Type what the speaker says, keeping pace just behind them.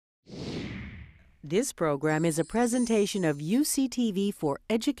This program is a presentation of UCTV for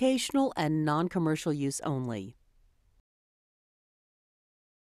educational and non-commercial use only.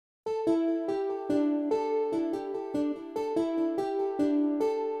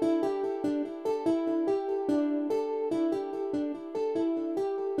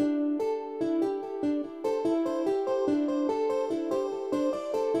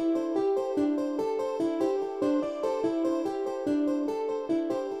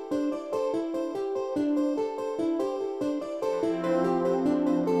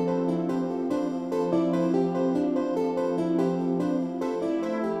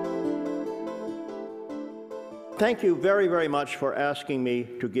 Thank you very, very much for asking me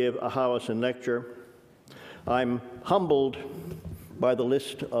to give a Howison lecture. I'm humbled by the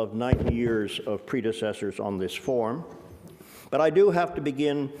list of 90 years of predecessors on this form, but I do have to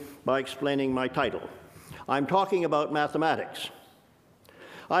begin by explaining my title. I'm talking about mathematics.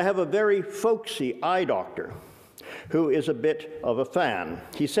 I have a very folksy eye doctor who is a bit of a fan.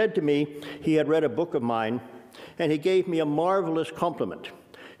 He said to me he had read a book of mine, and he gave me a marvelous compliment.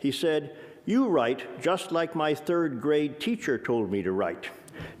 He said, "You write just like my third grade teacher told me to write.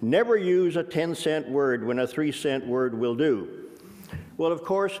 Never use a 10-cent word when a 3-cent word will do." Well, of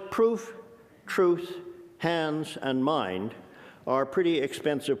course, proof, truth, hands, and mind are pretty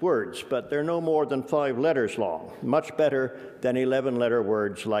expensive words, but they're no more than 5 letters long, much better than 11-letter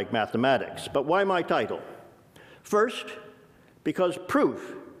words like mathematics. But why my title? First, because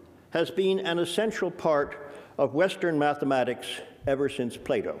proof has been an essential part of Western mathematics ever since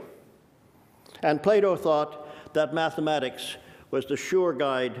Plato. And Plato thought that mathematics was the sure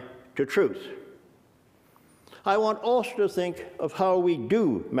guide to truth. I want also to think of how we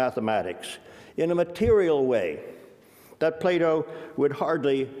do mathematics in a material way that Plato would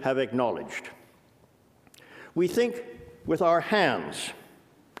hardly have acknowledged. We think with our hands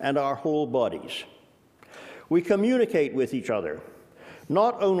and our whole bodies. We communicate with each other,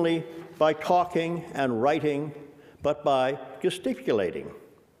 not only by talking and writing, but by gesticulating.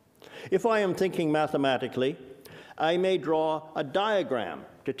 If I am thinking mathematically, I may draw a diagram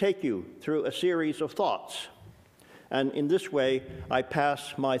to take you through a series of thoughts, and in this way, I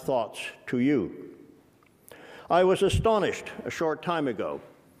pass my thoughts to you. I was astonished a short time ago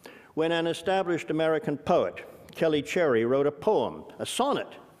when an established American poet, Kelly Cherry, wrote a poem, a sonnet,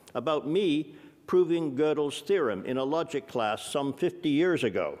 about me proving Gödel's theorem in a logic class some 50 years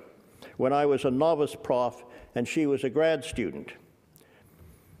ago, when I was a novice prof and she was a grad student.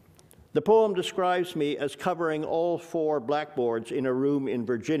 The poem describes me as covering all 4 blackboards in a room in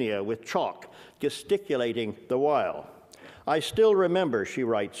Virginia with chalk, gesticulating the while. "I still remember," she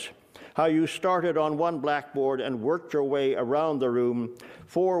writes, "how you started on one blackboard and worked your way around the room,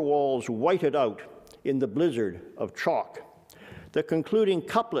 4 walls whited out in the blizzard of chalk." The concluding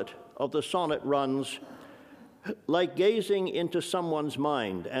couplet of the sonnet runs, "Like gazing into someone's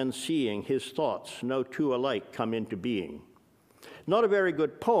mind and seeing his thoughts, no two alike come into being." Not a very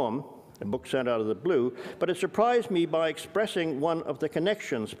good poem, a book sent out of the blue, but it surprised me by expressing one of the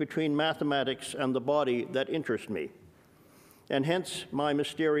connections between mathematics and the body that interest me, and hence my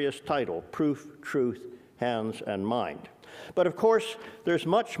mysterious title, Proof, Truth, Hands, and Mind. But of course, there's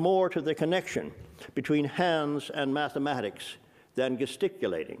much more to the connection between hands and mathematics than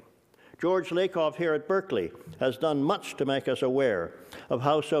gesticulating. George Lakoff here at Berkeley has done much to make us aware of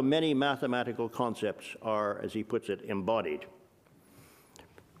how so many mathematical concepts are, as he puts it, embodied.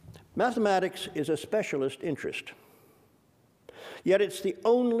 Mathematics is a specialist interest, yet it's the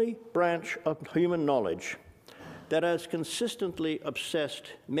only branch of human knowledge that has consistently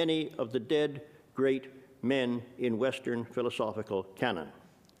obsessed many of the dead great men in Western philosophical canon.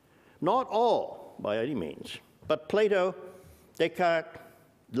 Not all, by any means, but Plato, Descartes,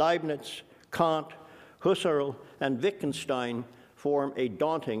 Leibniz, Kant, Husserl, and Wittgenstein form a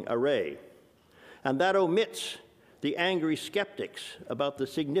daunting array, and that omits the angry skeptics about the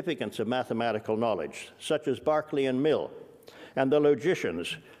significance of mathematical knowledge, such as Berkeley and Mill, and the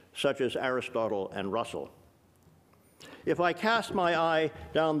logicians, such as Aristotle and Russell. If I cast my eye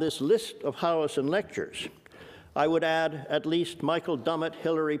down this list of Howison lectures, I would add at least Michael Dummett,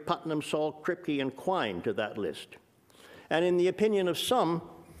 Hillary Putnam, Saul Kripke, and Quine to that list. And in the opinion of some,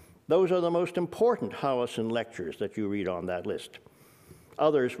 those are the most important Howison lectures that you read on that list.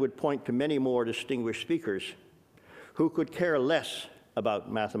 Others would point to many more distinguished speakers who could care less about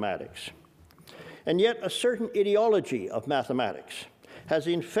mathematics. And yet a certain ideology of mathematics has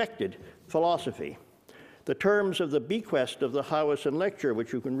infected philosophy. The terms of the bequest of the Howison lecture,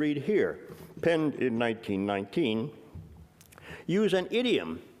 which you can read here, penned in 1919, use an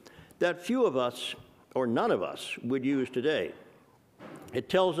idiom that few of us, or none of us, would use today. It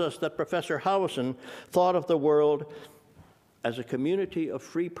tells us that Professor Howison thought of the world as a community of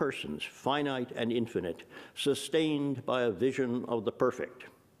free persons, finite and infinite, sustained by a vision of the perfect,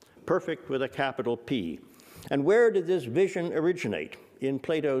 perfect with a capital P. And where did this vision originate? In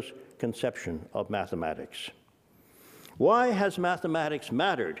Plato's conception of mathematics. Why has mathematics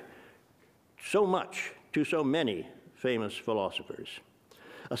mattered so much to so many famous philosophers?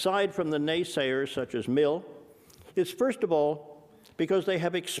 Aside from the naysayers such as Mill, it's first of all because they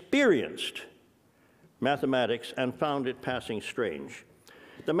have experienced mathematics and found it passing strange.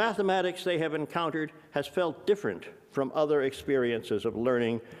 The mathematics they have encountered has felt different from other experiences of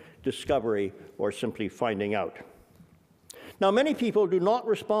learning, discovery, or simply finding out. Now, many people do not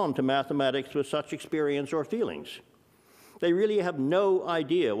respond to mathematics with such experience or feelings. They really have no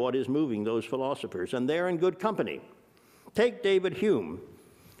idea what is moving those philosophers, and they're in good company. Take David Hume,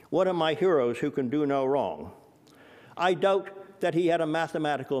 one of my heroes who can do no wrong. I doubt that he had a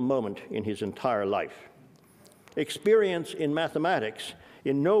mathematical moment in his entire life. Experience in mathematics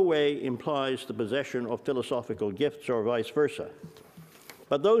in no way implies the possession of philosophical gifts or vice versa.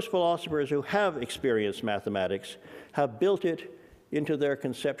 But those philosophers who have experienced mathematics have built it into their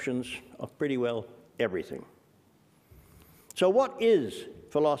conceptions of pretty well everything. So what is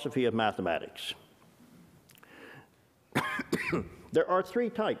philosophy of mathematics? There are three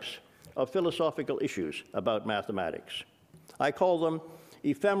types of philosophical issues about mathematics. I call them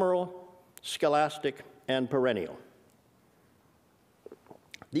ephemeral, scholastic, and perennial.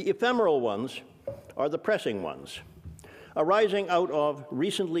 The ephemeral ones are the pressing ones, arising out of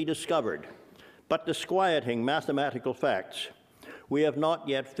recently discovered but disquieting mathematical facts we have not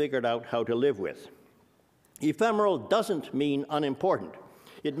yet figured out how to live with. Ephemeral doesn't mean unimportant.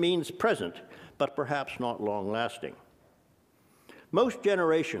 It means present, but perhaps not long-lasting. Most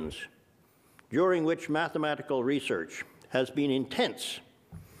generations during which mathematical research has been intense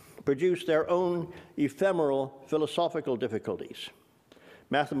produce their own ephemeral philosophical difficulties.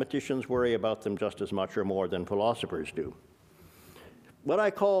 Mathematicians worry about them just as much or more than philosophers do. What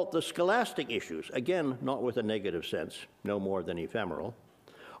I call the scholastic issues, again, not with a negative sense, no more than ephemeral,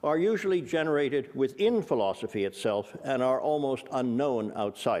 are usually generated within philosophy itself and are almost unknown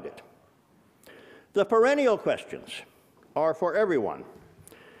outside it. The perennial questions are for everyone,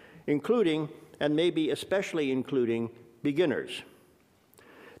 including, and maybe especially including, beginners.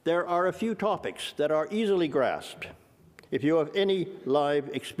 There are a few topics that are easily grasped if you have any live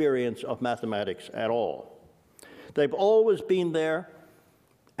experience of mathematics at all. They've always been there,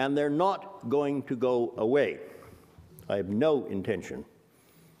 and they're not going to go away. I have no intention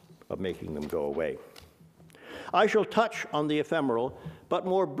of making them go away. I shall touch on the ephemeral, but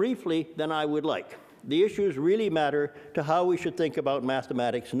more briefly than I would like. The issues really matter to how we should think about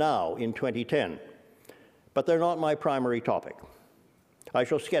mathematics now in 2010, but they're not my primary topic. I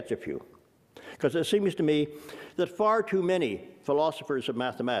shall sketch a few, because it seems to me that far too many philosophers of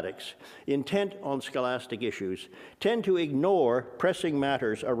mathematics, intent on scholastic issues, tend to ignore pressing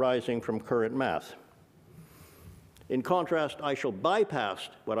matters arising from current math. In contrast, I shall bypass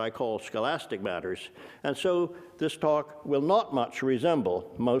what I call scholastic matters, and so this talk will not much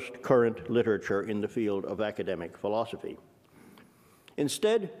resemble most current literature in the field of academic philosophy.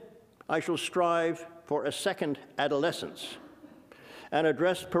 Instead, I shall strive for a second adolescence and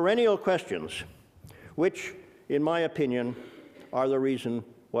address perennial questions, which, in my opinion, are the reason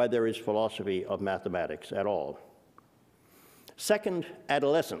why there is philosophy of mathematics at all. Second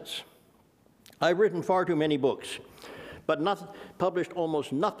adolescence. I've written far too many books, but published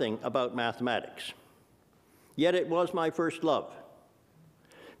almost nothing about mathematics. Yet it was my first love.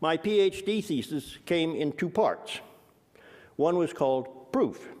 My PhD thesis came in two parts. One was called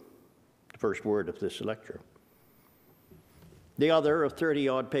Proof, the first word of this lecture. The other, of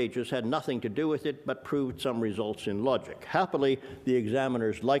 30-odd pages, had nothing to do with it, but proved some results in logic. Happily, the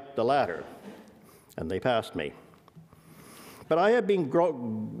examiners liked the latter, and they passed me. But I have been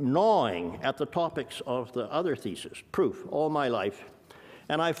gnawing at the topics of the other thesis, Proof, all my life,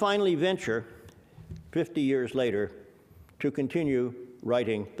 and I finally venture, 50 years later, to continue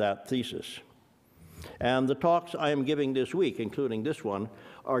writing that thesis. And the talks I am giving this week, including this one,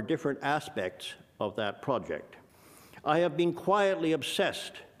 are different aspects of that project. I have been quietly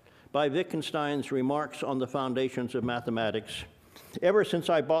obsessed by Wittgenstein's remarks on the foundations of mathematics ever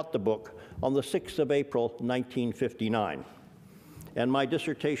since I bought the book on the 6th of April, 1959. And my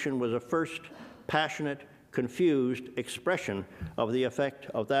dissertation was a first passionate, confused expression of the effect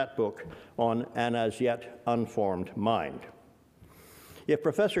of that book on an as yet unformed mind. If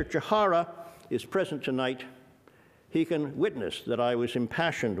Professor Chihara is present tonight, he can witness that I was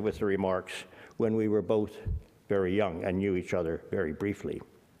impassioned with the remarks when we were both very young and knew each other very briefly.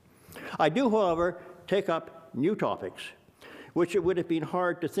 I do, however, take up new topics, which it would have been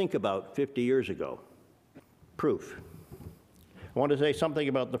hard to think about 50 years ago. Proof. I want to say something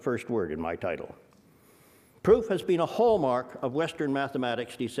about the first word in my title. Proof has been a hallmark of Western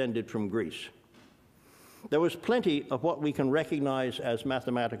mathematics descended from Greece. There was plenty of what we can recognize as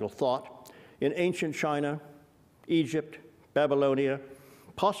mathematical thought in ancient China, Egypt, Babylonia,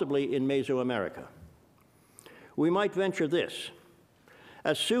 possibly in Mesoamerica. We might venture this.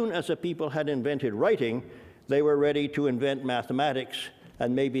 As soon as the people had invented writing, they were ready to invent mathematics,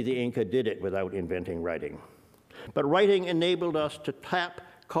 and maybe the Inca did it without inventing writing. But writing enabled us to tap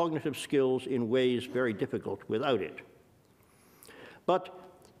cognitive skills in ways very difficult without it. But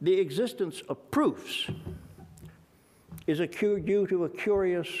the existence of proofs is due to a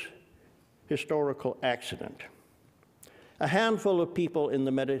curious historical accident. A handful of people in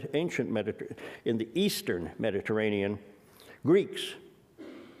the Eastern Mediterranean, Greeks,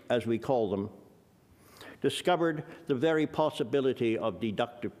 as we call them, discovered the very possibility of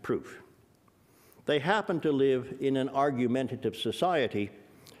deductive proof. They happened to live in an argumentative society,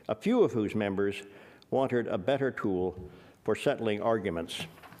 a few of whose members wanted a better tool for settling arguments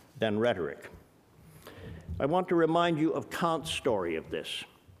than rhetoric. I want to remind you of Kant's story of this.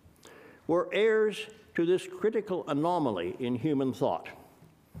 We're heirs to this critical anomaly in human thought.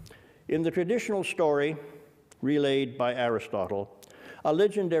 In the traditional story relayed by Aristotle, a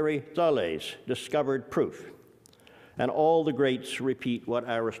legendary Thales discovered proof, and all the greats repeat what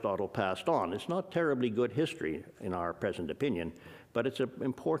Aristotle passed on. It's not terribly good history in our present opinion, but it's an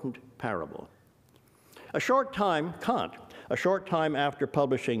important parable. A short time after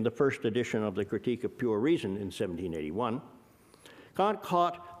publishing the first edition of the Critique of Pure Reason in 1781, Kant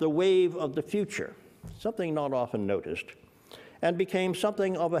caught the wave of the future, something not often noticed, and became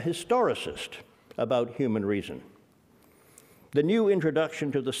something of a historicist about human reason. The new introduction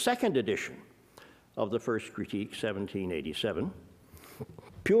to the second edition of the first critique, 1787,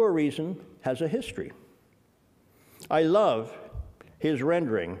 Pure Reason has a history. I love his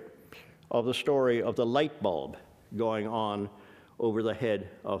rendering of the story of the light bulb going on over the head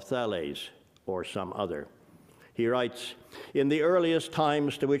of Thales or some other. He writes, "In the earliest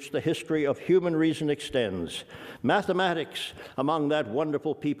times to which the history of human reason extends, mathematics, among that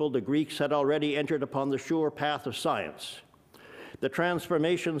wonderful people, the Greeks, had already entered upon the sure path of science. The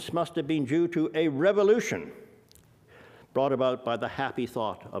transformations must have been due to a revolution brought about by the happy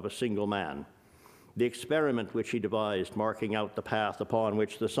thought of a single man, the experiment which he devised, marking out the path upon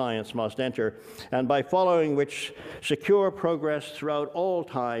which the science must enter, and by following which secure progress throughout all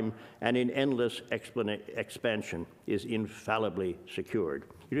time and in endless expansion is infallibly secured."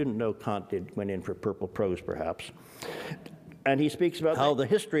 You didn't know Kant went in for purple prose, perhaps. And he speaks about how the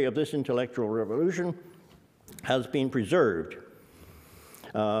history of this intellectual revolution has been preserved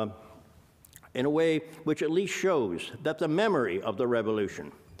in a way which at least shows that the memory of the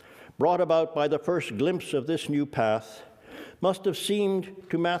revolution, brought about by the first glimpse of this new path, must have seemed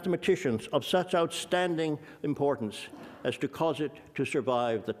to mathematicians of such outstanding importance as to cause it to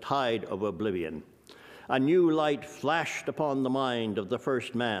survive the tide of oblivion. A new light flashed upon the mind of the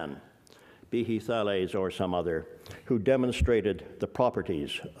first man, be he Thales or some other, who demonstrated the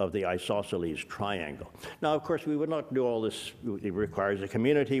properties of the isosceles triangle. Now, of course, we would not do all this. It requires a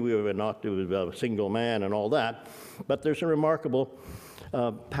community. We would not do a single man and all that. But there's a remarkable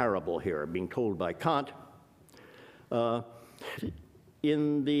parable here being told by Kant.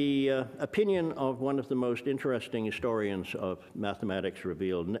 In the opinion of one of the most interesting historians of mathematics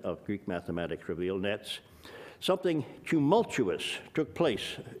revealed, of Greek mathematics revealed, Netz, something tumultuous took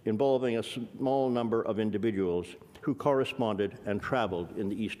place involving a small number of individuals who corresponded and traveled in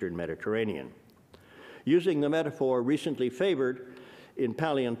the Eastern Mediterranean. Using the metaphor recently favored in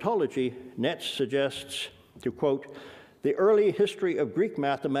paleontology, Netz suggests, to quote, "The early history of Greek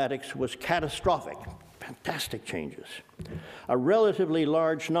mathematics was catastrophic." Fantastic changes. A relatively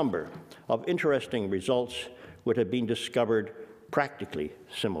large number of interesting results would have been discovered practically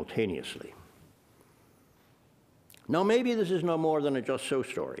simultaneously. Now, maybe this is no more than a just-so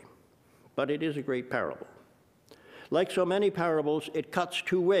story, but it is a great parable. Like so many parables, it cuts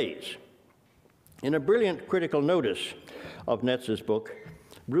two ways. In a brilliant critical notice of Netz's book,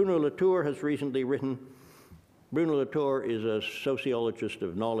 Bruno Latour has recently written. Bruno Latour is a sociologist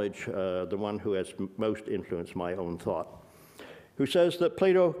of knowledge, the one who has most influenced my own thought, who says that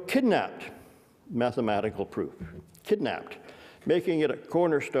Plato kidnapped mathematical proof, making it a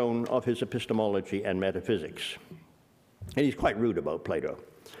cornerstone of his epistemology and metaphysics. And he's quite rude about Plato.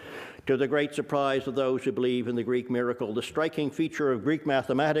 To the great surprise of those who believe in the Greek miracle, the striking feature of Greek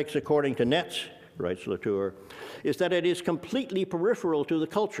mathematics, according to Netz, writes Latour, is that it is completely peripheral to the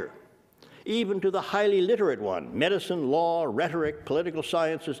culture, even to the highly literate one. Medicine, law, rhetoric, political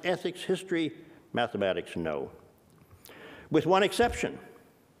sciences, ethics, history, mathematics, no. With one exception,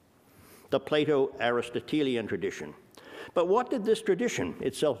 the Plato-Aristotelian tradition. But what did this tradition,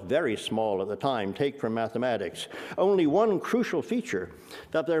 itself very small at the time, take from mathematics? Only one crucial feature,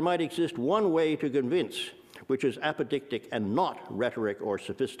 that there might exist one way to convince, which is apodictic and not rhetoric or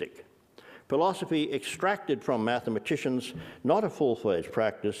sophistic. Philosophy extracted from mathematicians not a full-fledged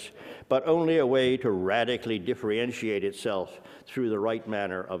practice, but only a way to radically differentiate itself through the right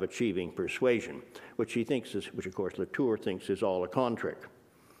manner of achieving persuasion, which he thinks is, which of course Latour thinks is all a con trick.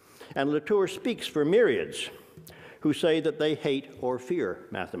 And Latour speaks for myriads who say that they hate or fear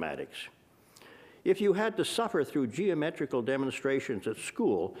mathematics. If you had to suffer through geometrical demonstrations at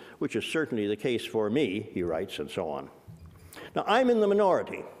school, which is certainly the case for me, he writes, and so on. Now, I'm in the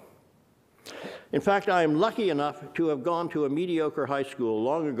minority. In fact, I am lucky enough to have gone to a mediocre high school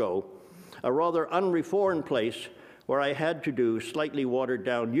long ago, a rather unreformed place where I had to do slightly watered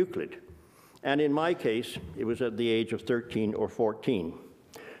down Euclid. And in my case, it was at the age of 13 or 14.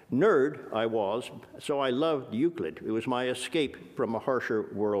 Nerd I was, so I loved Euclid. It was my escape from a harsher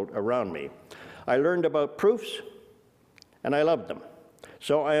world around me. I learned about proofs, and I loved them.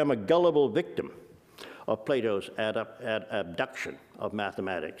 So I am a gullible victim of Plato's abduction of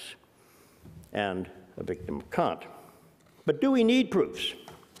mathematics, and a victim of Kant. But do we need proofs?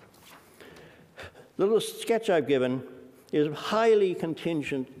 The little sketch I've given is of highly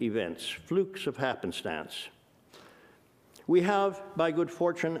contingent events, flukes of happenstance. We have, by good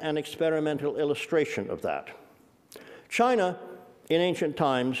fortune, an experimental illustration of that. China, in ancient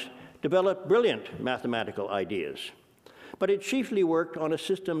times, developed brilliant mathematical ideas, but it chiefly worked on a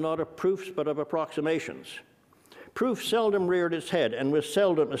system not of proofs but of approximations. Proof seldom reared its head and was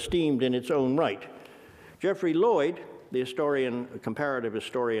seldom esteemed in its own right. Geoffrey Lloyd, the historian, comparative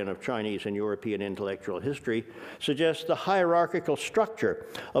historian of Chinese and European intellectual history, suggests the hierarchical structure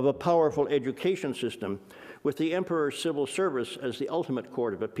of a powerful education system with the emperor's civil service as the ultimate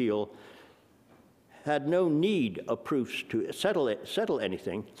court of appeal had no need of proofs to settle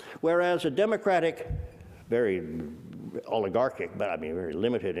anything, whereas a democratic, very oligarchic, but I mean very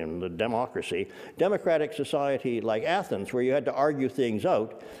limited in the democracy, democratic society like Athens, where you had to argue things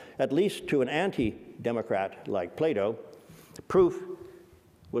out, at least to an anti-democrat like Plato, proof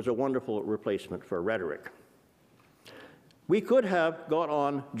was a wonderful replacement for rhetoric. We could have got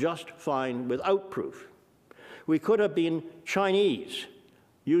on just fine without proof. We could have been Chinese,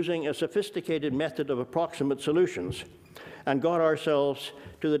 using a sophisticated method of approximate solutions, and got ourselves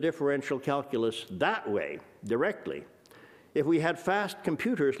to the differential calculus that way, directly. If we had fast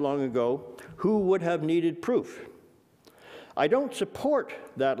computers long ago, who would have needed proof? I don't support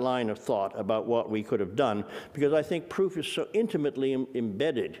that line of thought about what we could have done, because I think proof is so intimately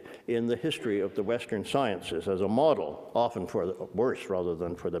embedded in the history of the Western sciences as a model, often for the worse rather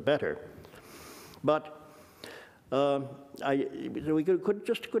than for the better. But we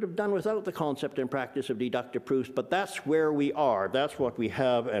could have done without the concept and practice of deductive proofs, but that's where we are. That's what we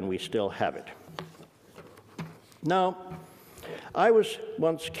have, and we still have it. Now, I was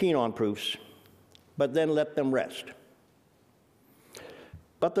once keen on proofs, but then let them rest.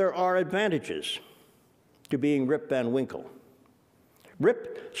 But there are advantages to being Rip Van Winkle.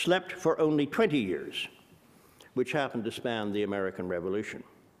 Rip slept for only 20 years, which happened to span the American Revolution.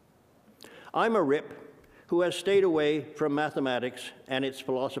 I'm a Rip who has stayed away from mathematics and its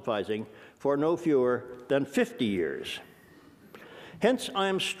philosophizing for no fewer than 50 years. Hence, I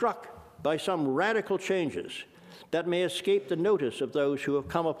am struck by some radical changes that may escape the notice of those who have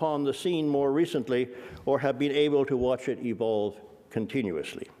come upon the scene more recently or have been able to watch it evolve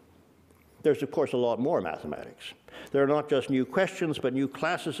continuously. There's, of course, a lot more mathematics. There are not just new questions, but new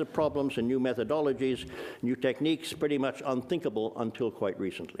classes of problems and new methodologies, new techniques pretty much unthinkable until quite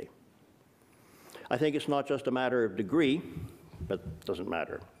recently. I think it's not just a matter of degree, but it doesn't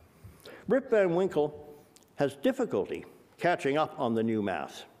matter. Rip Van Winkle has difficulty catching up on the new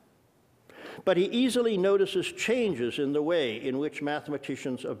math, but he easily notices changes in the way in which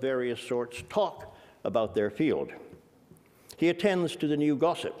mathematicians of various sorts talk about their field. He attends to the new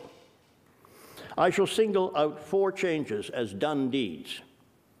gossip. I shall single out 4 changes as done deeds: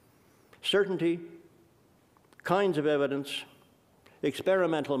 certainty, kinds of evidence,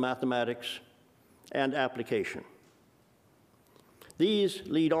 experimental mathematics, and application. These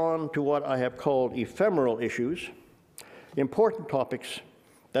lead on to what I have called ephemeral issues, important topics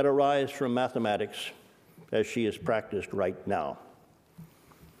that arise from mathematics as she is practiced right now.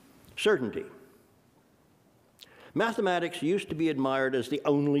 Certainty. Mathematics used to be admired as the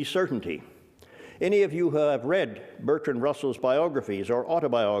only certainty. Any of you who have read Bertrand Russell's biographies or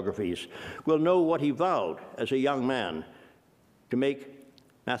autobiographies will know what he vowed as a young man to make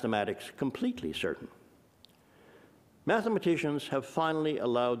mathematics completely certain. Mathematicians have finally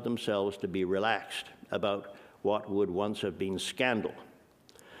allowed themselves to be relaxed about what would once have been scandal.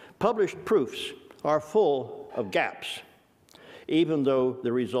 Published proofs are full of gaps, even though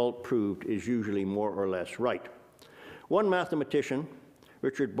the result proved is usually more or less right. One mathematician,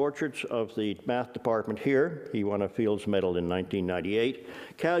 Richard Borchardt of the math department here, he won a Fields Medal in 1998,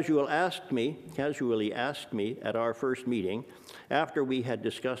 casually asked me at our first meeting, after we had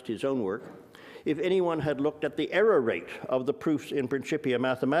discussed his own work, if anyone had looked at the error rate of the proofs in Principia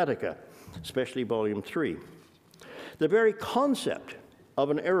Mathematica, especially Volume 3. The very concept of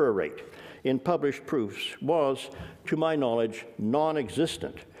an error rate in published proofs was, to my knowledge,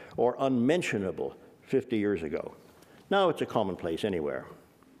 non-existent or unmentionable 50 years ago. Now it's a commonplace anywhere.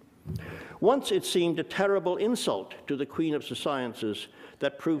 Once it seemed a terrible insult to the Queen of the Sciences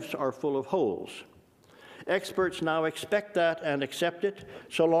that proofs are full of holes. Experts now expect that and accept it,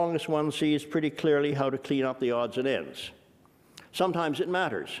 so long as one sees pretty clearly how to clean up the odds and ends. Sometimes it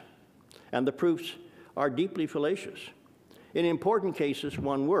matters, and the proofs are deeply fallacious. In important cases,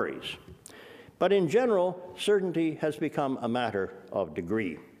 one worries. But in general, certainty has become a matter of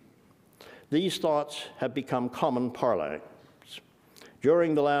degree. These thoughts have become common parlance.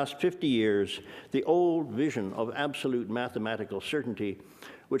 During the last 50 years, the old vision of absolute mathematical certainty,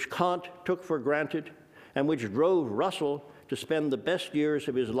 which Kant took for granted and which drove Russell to spend the best years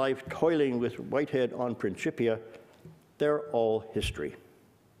of his life toiling with Whitehead on Principia, they're all history.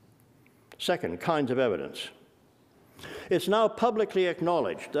 Second, kinds of evidence. It's now publicly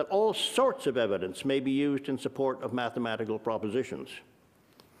acknowledged that all sorts of evidence may be used in support of mathematical propositions.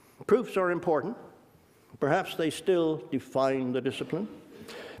 Proofs are important. Perhaps they still define the discipline.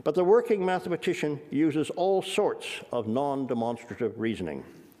 But the working mathematician uses all sorts of non-demonstrative reasoning.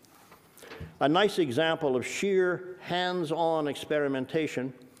 A nice example of sheer hands-on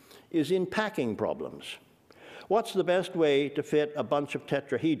experimentation is in packing problems. What's the best way to fit a bunch of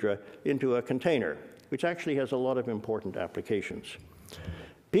tetrahedra into a container, which actually has a lot of important applications?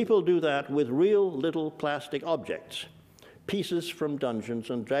 People do that with real little plastic objects. Pieces from Dungeons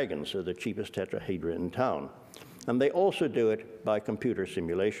and Dragons are the cheapest tetrahedra in town. And they also do it by computer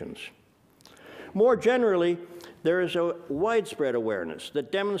simulations. More generally, there is a widespread awareness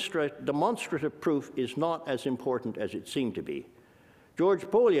that demonstrative proof is not as important as it seemed to be. George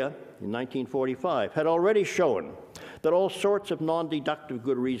Polya, in 1945, had already shown that all sorts of non-deductive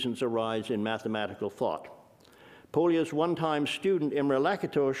good reasons arise in mathematical thought. Polya's one-time student, Imre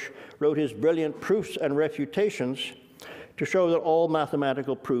Lakatos, wrote his brilliant Proofs and Refutations to show that all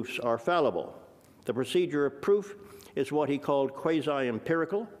mathematical proofs are fallible. The procedure of proof is what he called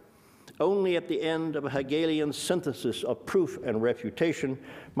quasi-empirical. Only at the end of a Hegelian synthesis of proof and refutation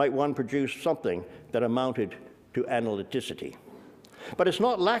might one produce something that amounted to analyticity. But it's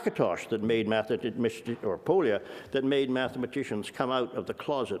not Lakatos that made or Polya that made mathematicians come out of the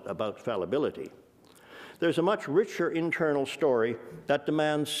closet about fallibility. There's a much richer internal story that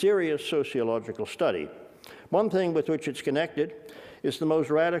demands serious sociological study. One thing with which it's connected is the most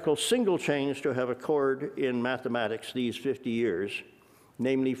radical single change to have occurred in mathematics these 50 years,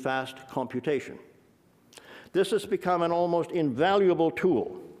 namely fast computation. This has become an almost invaluable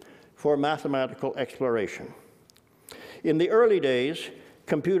tool for mathematical exploration. In the early days,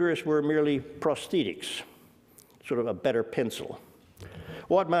 computers were merely prosthetics, sort of a better pencil.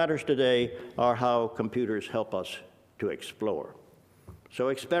 What matters today are how computers help us to explore. So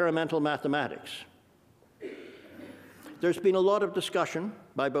experimental mathematics. There's been a lot of discussion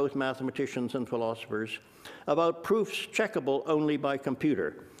by both mathematicians and philosophers about proofs checkable only by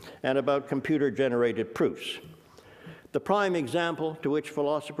computer and about computer-generated proofs. The prime example to which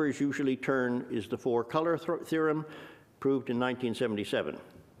philosophers usually turn is the four-color theorem, proved in 1977.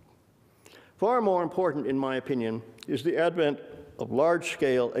 Far more important, in my opinion, is the advent of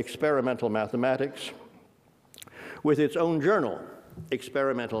large-scale experimental mathematics with its own journal,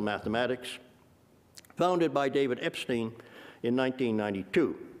 Experimental Mathematics, founded by David Epstein in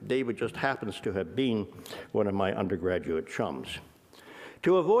 1992. David just happens to have been one of my undergraduate chums.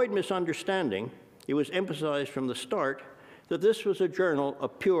 To avoid misunderstanding, it was emphasized from the start that this was a journal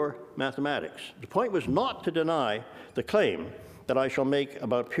of pure mathematics. The point was not to deny the claim that I shall make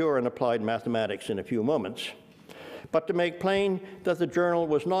about pure and applied mathematics in a few moments, but to make plain that the journal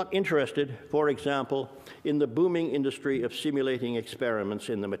was not interested, for example, in the booming industry of simulating experiments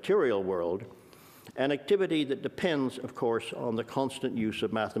in the material world, an activity that depends, of course, on the constant use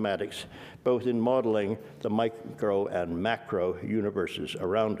of mathematics, both in modeling the micro and macro universes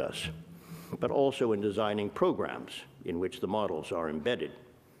around us. but also in designing programs in which the models are embedded.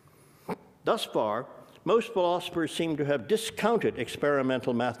 Thus far, most philosophers seem to have discounted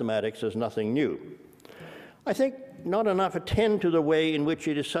experimental mathematics as nothing new. I think not enough attend to the way in which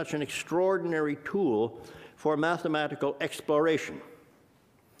it is such an extraordinary tool for mathematical exploration.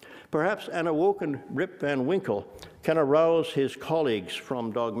 Perhaps an awoken Rip Van Winkle can arouse his colleagues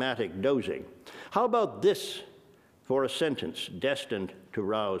from dogmatic dozing. How about this for a sentence destined to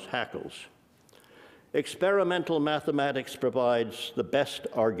rouse hackles? Experimental mathematics provides the best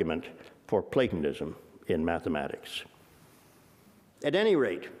argument for Platonism in mathematics. At any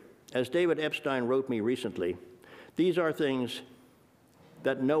rate, as David Epstein wrote me recently, these are things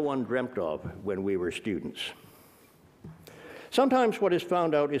that no one dreamt of when we were students. Sometimes what is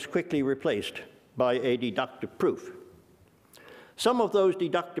found out is quickly replaced by a deductive proof. Some of those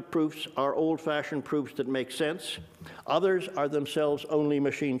deductive proofs are old-fashioned proofs that make sense. Others are themselves only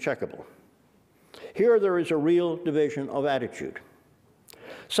machine checkable. Here there is a real division of attitude.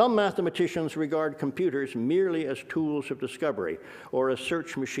 Some mathematicians regard computers merely as tools of discovery or as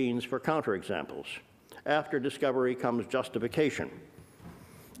search machines for counterexamples. After discovery comes justification.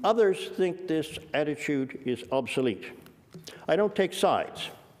 Others think this attitude is obsolete. I don't take sides.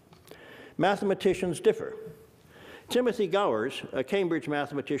 Mathematicians differ. Timothy Gowers, a Cambridge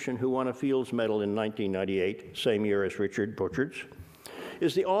mathematician who won a Fields Medal in 1998, same year as Richard Butcher's,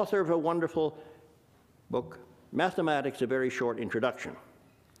 is the author of a wonderful book, Mathematics, A Very Short Introduction,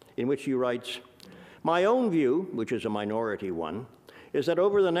 in which he writes, "My own view, which is a minority one, is that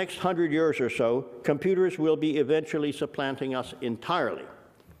over the next 100 years or so, computers will be eventually supplanting us entirely."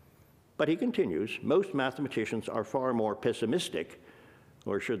 But he continues, most mathematicians are far more pessimistic,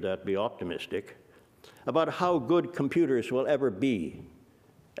 or should that be optimistic, about how good computers will ever be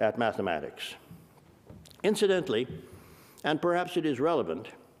at mathematics. Incidentally, and perhaps it is relevant,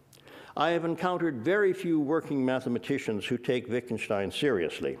 I have encountered very few working mathematicians who take Wittgenstein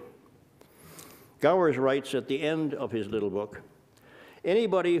seriously. Gowers writes at the end of his little book,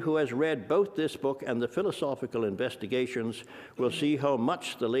 "Anybody who has read both this book and the Philosophical Investigations will see how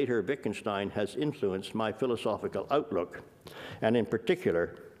much the later Wittgenstein has influenced my philosophical outlook, and in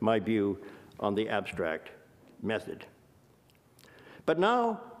particular, my view on the abstract method." But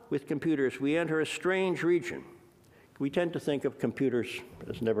now, with computers, we enter a strange region. We tend to think of computers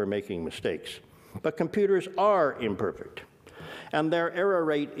as never making mistakes, but computers are imperfect, and their error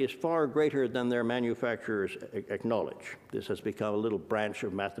rate is far greater than their manufacturers acknowledge. This has become a little branch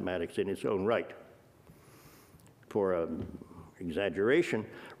of mathematics in its own right. For exaggeration,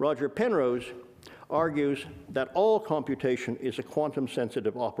 Roger Penrose argues that all computation is a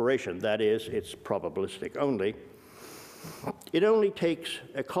quantum-sensitive operation. That is, it's probabilistic only. It only takes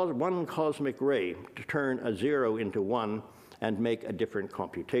one cosmic ray to turn a 0 into 1 and make a different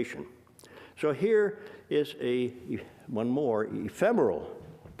computation. So here is one more ephemeral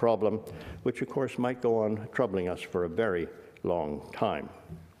problem, which of course might go on troubling us for a very long time.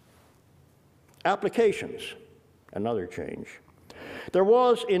 Applications, another change. There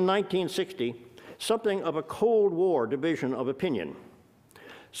was in 1960 something of a Cold War division of opinion.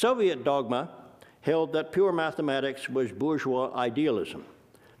 Soviet dogma held that pure mathematics was bourgeois idealism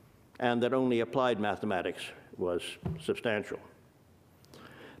and that only applied mathematics was substantial.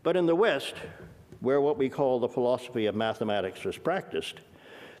 But in the West, where what we call the philosophy of mathematics was practiced,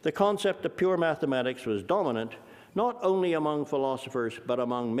 the concept of pure mathematics was dominant not only among philosophers, but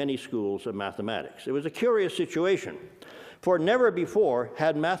among many schools of mathematics. It was a curious situation, for never before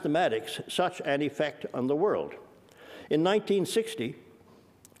had mathematics such an effect on the world. In 1960,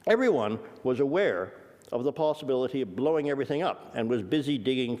 everyone was aware of the possibility of blowing everything up and was busy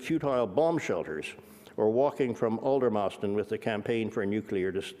digging futile bomb shelters or walking from Aldermaston with the campaign for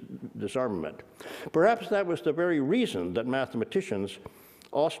nuclear disarmament. Perhaps that was the very reason that mathematicians,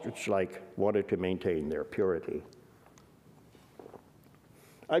 ostrich-like, wanted to maintain their purity.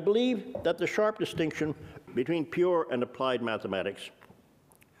 I believe that the sharp distinction between pure and applied mathematics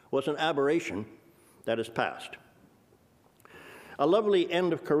was an aberration that is past. A lovely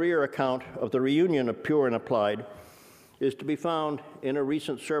end-of-career account of the reunion of pure and applied is to be found in a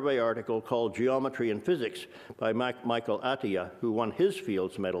recent survey article called Geometry and Physics by Michael Atiyah, who won his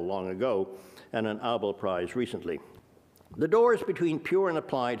Fields Medal long ago and an Abel Prize recently. The doors between pure and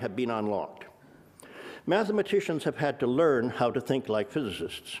applied have been unlocked. Mathematicians have had to learn how to think like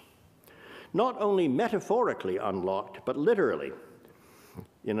physicists. Not only metaphorically unlocked, but literally,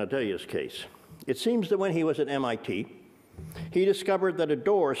 in Atiyah's case. It seems that when he was at MIT, he discovered that a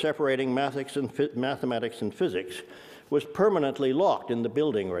door separating mathematics and physics was permanently locked in the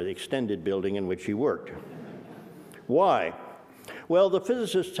building, or the extended building in which he worked. Why? Well, the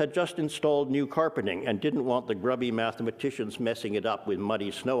physicists had just installed new carpeting and didn't want the grubby mathematicians messing it up with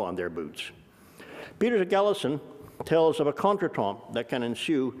muddy snow on their boots. Peter Gallison tells of a contretemps that can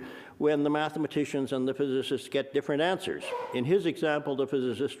ensue when the mathematicians and the physicists get different answers. In his example, the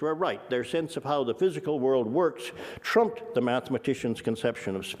physicists were right. Their sense of how the physical world works trumped the mathematicians'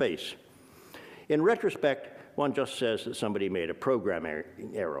 conception of space. In retrospect, one just says that somebody made a programming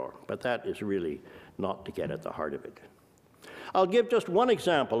error, but that is really not to get at the heart of it. I'll give just one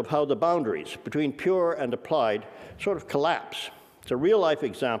example of how the boundaries between pure and applied sort of collapse. It's a real-life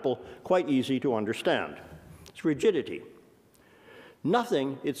example, quite easy to understand. It's rigidity.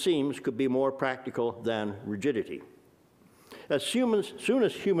 Nothing, it seems, could be more practical than rigidity. As soon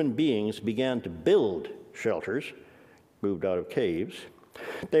as human beings began to build shelters, moved out of caves,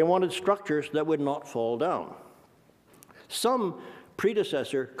 they wanted structures that would not fall down. Some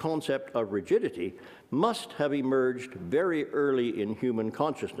predecessor concept of rigidity must have emerged very early in human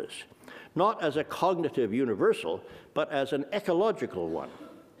consciousness, not as a cognitive universal, but as an ecological one.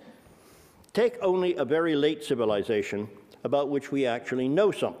 Take only a very late civilization about which we actually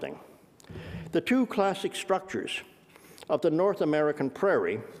know something. The two classic structures of the North American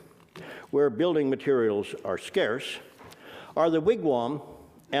prairie, where building materials are scarce, are the wigwam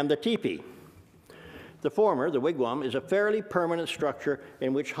and the teepee. The former, the wigwam, is a fairly permanent structure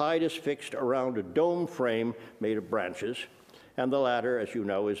in which hide is fixed around a dome frame made of branches, and the latter, as you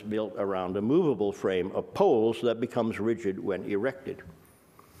know, is built around a movable frame of poles that becomes rigid when erected.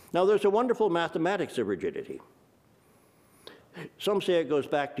 Now, there's a wonderful mathematics of rigidity. Some say it goes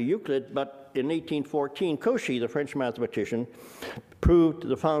back to Euclid, but in 1814, Cauchy, the French mathematician, proved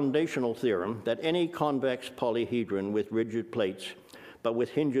the foundational theorem that any convex polyhedron with rigid plates, but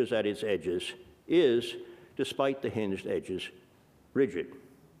with hinges at its edges, is, despite the hinged edges, rigid.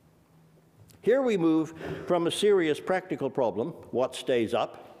 Here we move from a serious practical problem, what stays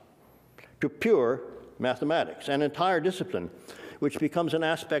up, to pure mathematics, an entire discipline which becomes an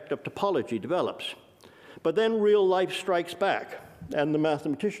aspect of topology develops. But then real life strikes back, and the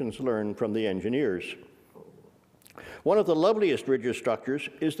mathematicians learn from the engineers. One of the loveliest rigid structures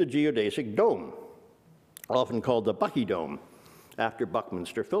is the geodesic dome, often called the Bucky Dome, after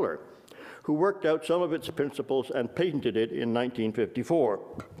Buckminster Fuller, who worked out some of its principles and patented it in 1954.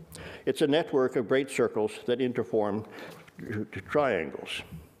 It's a network of great circles that interform to triangles.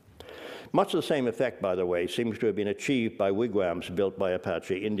 Much the same effect, by the way, seems to have been achieved by wigwams built by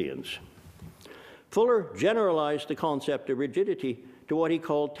Apache Indians. Fuller generalized the concept of rigidity to what he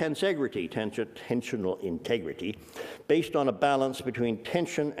called tensegrity, tensional integrity, based on a balance between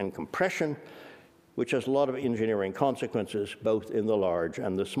tension and compression, which has a lot of engineering consequences, both in the large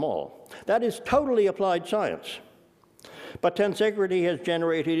and the small. That is totally applied science. But tensegrity has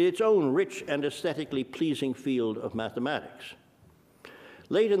generated its own rich and aesthetically pleasing field of mathematics.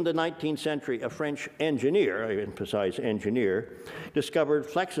 Late in the 19th century, a French engineer, I emphasize engineer, discovered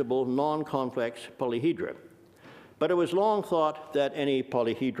flexible, non-convex polyhedra. But it was long thought that any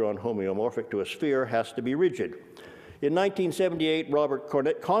polyhedron homeomorphic to a sphere has to be rigid. In 1978, Robert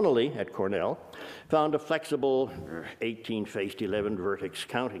Connolly at Cornell found a flexible 18-faced 11-vertex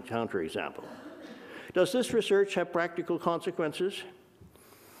counterexample. Does this research have practical consequences?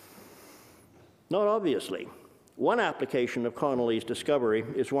 Not obviously. One application of Connolly's discovery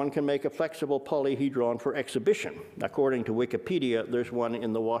is one can make a flexible polyhedron for exhibition. According to Wikipedia, there's one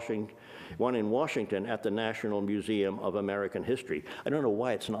in Washington at the National Museum of American History. I don't know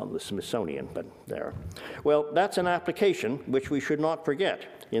why it's not in the Smithsonian, but there. Well, that's an application which we should not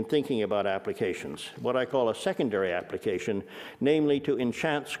forget in thinking about applications, what I call a secondary application, namely to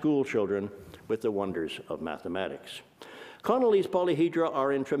enchant school children with the wonders of mathematics. Connolly's polyhedra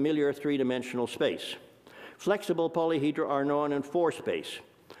are in familiar three-dimensional space. Flexible polyhedra are known in four space.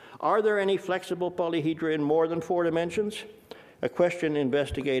 Are there any flexible polyhedra in more than 4 dimensions? A question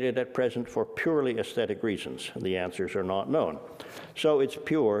investigated at present for purely aesthetic reasons. The answers are not known. So it's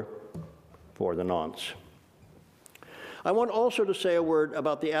pure for the nonce. I want also to say a word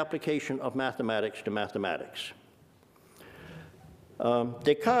about the application of mathematics to mathematics.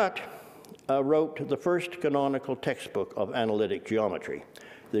 Descartes wrote the first canonical textbook of analytic geometry,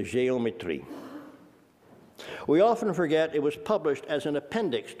 the Géométrie. We often forget it was published as an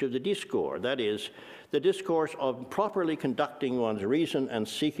appendix to the discours, that is, the discourse of properly conducting one's reason and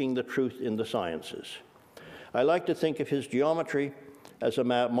seeking the truth in the sciences. I like to think of his geometry as a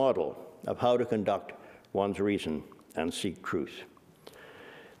model of how to conduct one's reason and seek truth.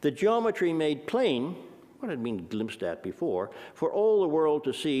 The geometry made plain what had been glimpsed at before, for all the world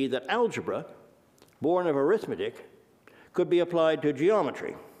to see that algebra, born of arithmetic, could be applied to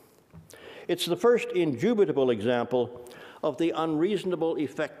geometry. It's the first indubitable example of the unreasonable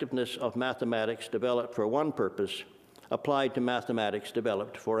effectiveness of mathematics developed for one purpose applied to mathematics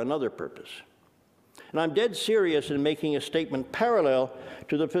developed for another purpose. And I'm dead serious in making a statement parallel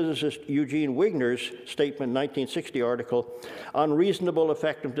to the physicist Eugene Wigner's statement, 1960 article, Unreasonable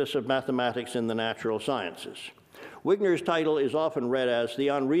Effectiveness of Mathematics in the Natural Sciences. Wigner's title is often read as The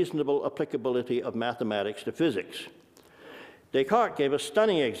Unreasonable Applicability of Mathematics to Physics. Descartes gave a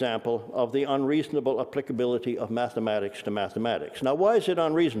stunning example of the unreasonable applicability of mathematics to mathematics. Now, why is it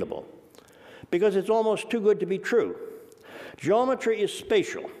unreasonable? Because it's almost too good to be true. Geometry is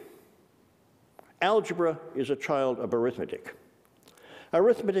spatial. Algebra is a child of arithmetic.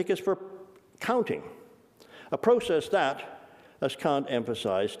 Arithmetic is for counting, a process that, as Kant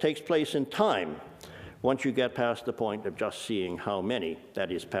emphasized, takes place in time once you get past the point of just seeing how many,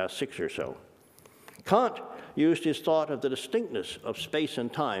 that is, past 6 or so. Kant used his thought of the distinctness of space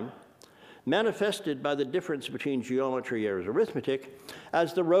and time, manifested by the difference between geometry and arithmetic,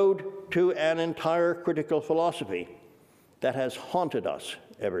 as the road to an entire critical philosophy that has haunted us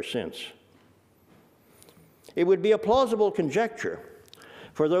ever since. It would be a plausible conjecture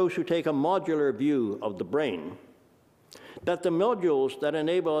for those who take a modular view of the brain that the modules that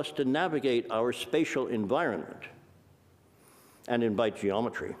enable us to navigate our spatial environment and invite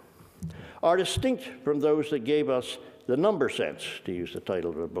geometry are distinct from those that gave us the number sense, to use the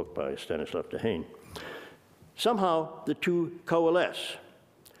title of a book by Stanislav Dehaene. Somehow the two coalesce.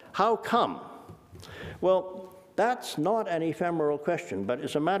 How come? Well, that's not an ephemeral question, but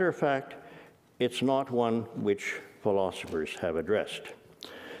as a matter of fact, it's not one which philosophers have addressed.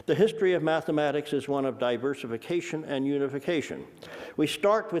 The history of mathematics is one of diversification and unification. We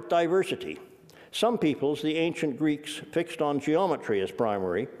start with diversity. Some peoples, the ancient Greeks, fixed on geometry as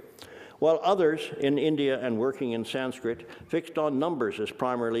primary, while others in India and working in Sanskrit fixed on numbers as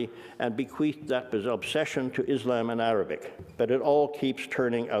primarily and bequeathed that obsession to Islam and Arabic. But it all keeps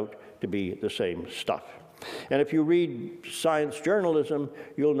turning out to be the same stuff. And if you read science journalism,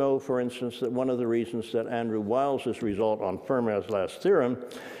 you'll know, for instance, that one of the reasons that Andrew Wiles's result on Fermat's last theorem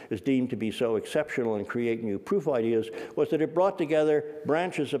is deemed to be so exceptional and create new proof ideas was that it brought together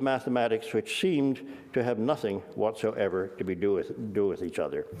branches of mathematics which seemed to have nothing whatsoever to do with each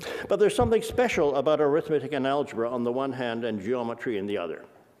other. But there's something special about arithmetic and algebra on the one hand and geometry in the other.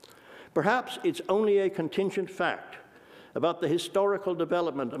 Perhaps it's only a contingent fact about the historical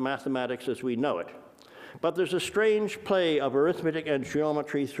development of mathematics as we know it. But there's a strange play of arithmetic and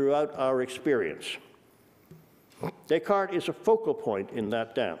geometry throughout our experience. Descartes is a focal point in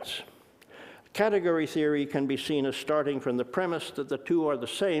that dance. Category theory can be seen as starting from the premise that the two are the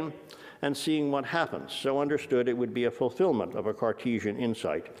same and seeing what happens. So understood, it would be a fulfillment of a Cartesian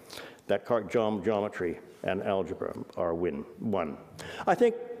insight that geometry and algebra are one. I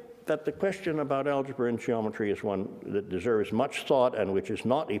think that the question about algebra and geometry is one that deserves much thought and which is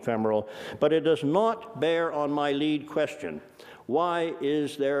not ephemeral, but it does not bear on my lead question: why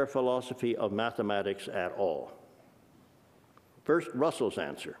is there philosophy of mathematics at all? First, Russell's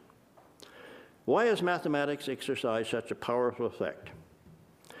answer. Why has mathematics exercised such a powerful effect?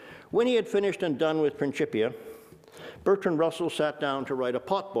 When he had finished and done with Principia, Bertrand Russell sat down to write a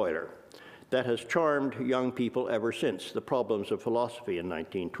potboiler that has charmed young people ever since, The Problems of Philosophy in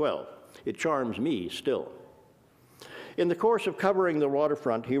 1912. It charms me still. In the course of covering the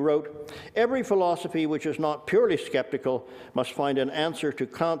waterfront, he wrote, "Every philosophy which is not purely skeptical must find an answer to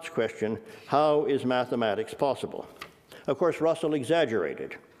Kant's question, how is mathematics possible?" Of course, Russell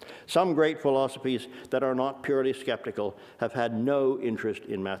exaggerated. Some great philosophies that are not purely skeptical have had no interest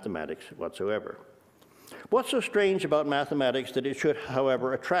in mathematics whatsoever. What's so strange about mathematics that it should,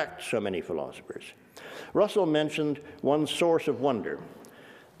 however, attract so many philosophers? Russell mentioned one source of wonder.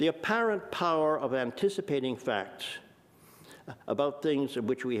 The apparent power of anticipating facts about things of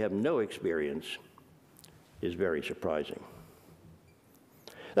which we have no experience is very surprising.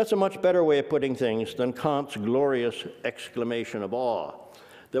 That's a much better way of putting things than Kant's glorious exclamation of awe,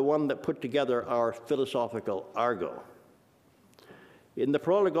 the one that put together our philosophical argot. In the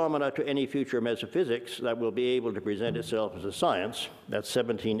prolegomena to any future metaphysics that will be able to present itself as a science, that's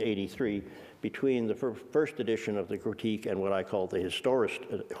 1783, between the first edition of the Critique and what I call the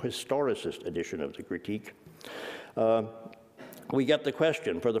historicist edition of the Critique, we get the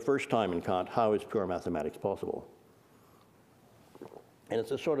question for the first time in Kant, how is pure mathematics possible? And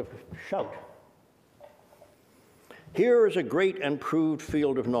it's a sort of shout. Here is a great and proved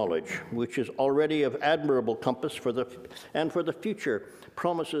field of knowledge, which is already of admirable compass for the future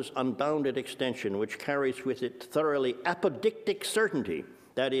promises unbounded extension, which carries with it thoroughly apodictic certainty,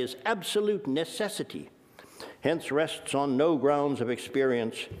 that is, absolute necessity, hence rests on no grounds of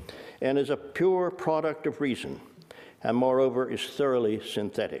experience, and is a pure product of reason. and moreover is thoroughly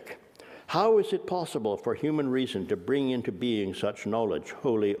synthetic. How is it possible for human reason to bring into being such knowledge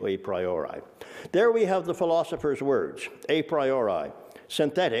wholly a priori? There we have the philosopher's words, a priori,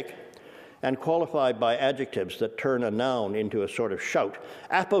 synthetic, and qualified by adjectives that turn a noun into a sort of shout,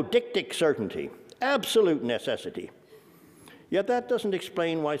 apodictic certainty, absolute necessity. Yet that doesn't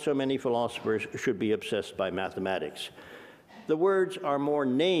explain why so many philosophers should be obsessed by mathematics. The words are more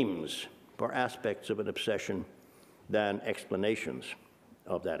names for aspects of an obsession than explanations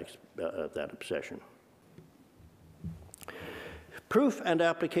of that obsession. Proof and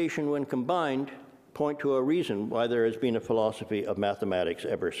application, when combined, point to a reason why there has been a philosophy of mathematics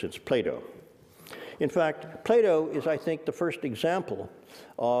ever since Plato. In fact, Plato is, I think, the first example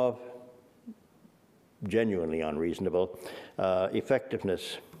of genuinely unreasonable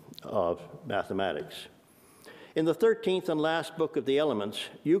effectiveness of mathematics. In the 13th and last book of the Elements,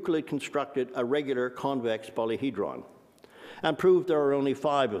 Euclid constructed a regular convex polyhedron and proved there are only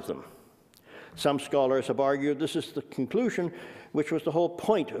 5 of them. Some scholars have argued this is the conclusion, which was the whole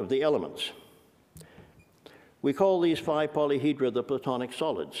point of the Elements. We call these 5 polyhedra the Platonic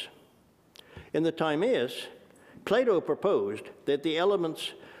solids. In the Timaeus, Plato proposed that the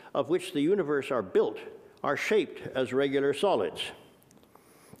elements of which the universe are built are shaped as regular solids.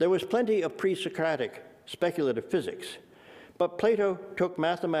 There was plenty of pre-Socratic speculative physics, but Plato took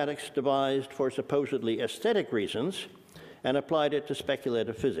mathematics devised for supposedly aesthetic reasons and applied it to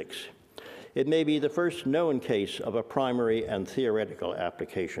speculative physics. It may be the first known case of a primary and theoretical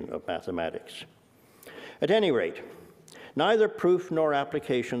application of mathematics. At any rate, neither proof nor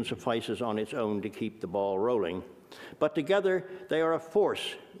application suffices on its own to keep the ball rolling, but together they are a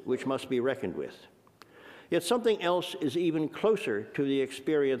force which must be reckoned with. Yet something else is even closer to the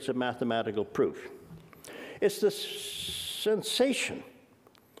experience of mathematical proof. It's the sensation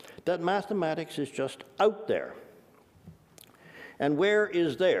that mathematics is just out there. And where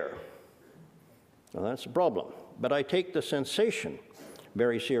is there? Well, that's a problem. But I take the sensation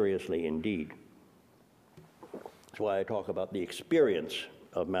very seriously indeed. That's why I talk about the experience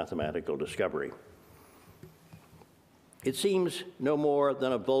of mathematical discovery. It seems no more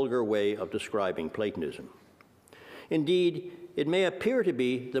than a vulgar way of describing Platonism. Indeed, it may appear to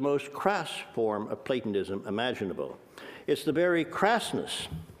be the most crass form of Platonism imaginable. It's the very crassness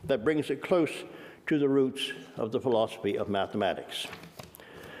that brings it close to the roots of the philosophy of mathematics.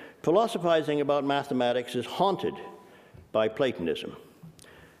 Philosophizing about mathematics is haunted by Platonism,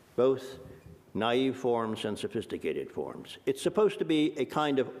 both naive forms and sophisticated forms. It's supposed to be a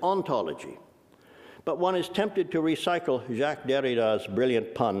kind of ontology, but one is tempted to recycle Jacques Derrida's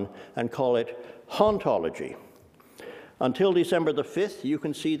brilliant pun and call it hauntology. Until December the 5th, you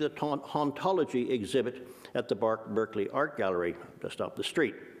can see the hauntology exhibit at the Berkeley Art Gallery just up the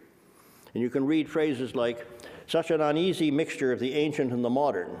street. And you can read phrases like, such an uneasy mixture of the ancient and the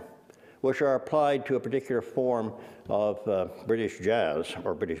modern, which are applied to a particular form of British jazz,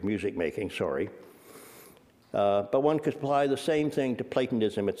 or British music making, sorry. But one could apply the same thing to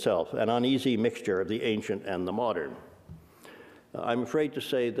Platonism itself, an uneasy mixture of the ancient and the modern. I'm afraid to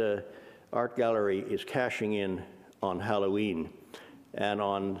say the art gallery is cashing in on Halloween, and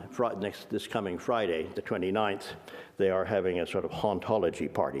on this coming Friday, the 29th, they are having a sort of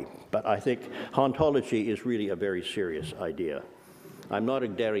hauntology party. But I think hauntology is really a very serious idea. I'm not a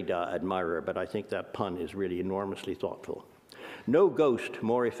Derrida admirer, but I think that pun is really enormously thoughtful. No ghost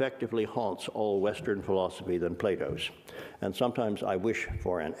more effectively haunts all Western philosophy than Plato's, and sometimes I wish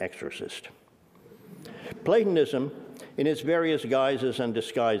for an exorcist. Platonism, in its various guises and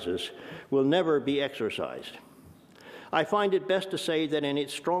disguises, will never be exorcised. I find it best to say that in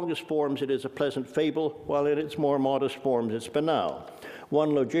its strongest forms it is a pleasant fable, while in its more modest forms it's banal.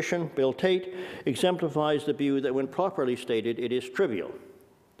 One logician, Bill Tate, exemplifies the view that when properly stated it is trivial.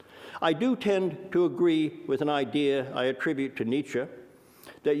 I do tend to agree with an idea I attribute to Nietzsche,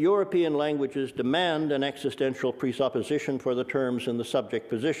 that European languages demand an existential presupposition for the terms in the subject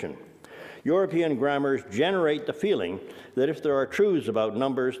position. European grammars generate the feeling that if there are truths about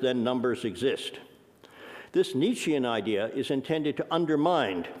numbers, then numbers exist. This Nietzschean idea is intended to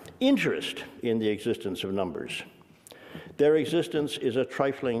undermine interest in the existence of numbers. Their existence is a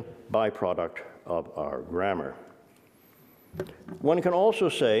trifling byproduct of our grammar. One can also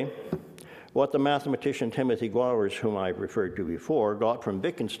say what the mathematician Timothy Gowers, whom I referred to before, got from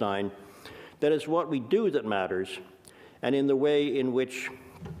Wittgenstein, that it's what we do that matters, and in the way in which,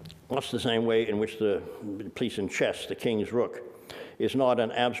 much the same way in which the piece in chess, the king's rook, is not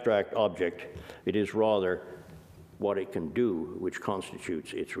an abstract object, it is rather what it can do which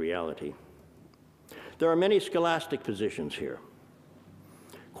constitutes its reality. There are many scholastic positions here.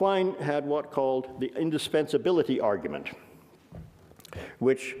 Quine had what called the indispensability argument,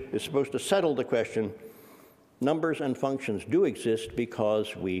 which is supposed to settle the question, numbers and functions do exist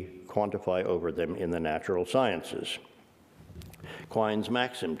because we quantify over them in the natural sciences. Quine's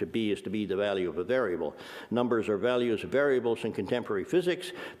maxim, to be is to be the value of a variable. Numbers are values of variables in contemporary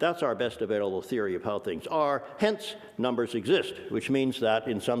physics. That's our best available theory of how things are. Hence, numbers exist, which means that,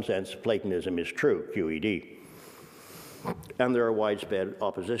 in some sense, Platonism is true, QED. And there are widespread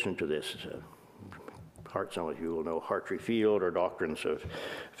opposition to this. Some of you will know Hartree-Field, or doctrines of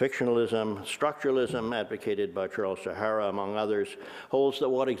fictionalism. Structuralism, advocated by Charles Sahara, among others, holds that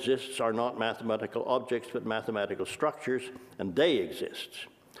what exists are not mathematical objects, but mathematical structures, and they exist.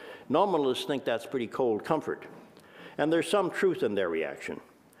 Nominalists think that's pretty cold comfort, and there's some truth in their reaction.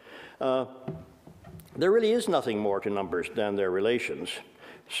 There really is nothing more to numbers than their relations.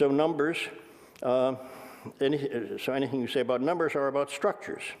 So numbers, anything you say about numbers are about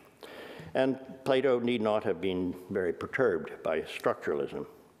structures. And Plato need not have been very perturbed by structuralism.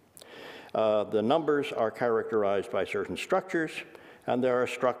 The numbers are characterized by certain structures, and there are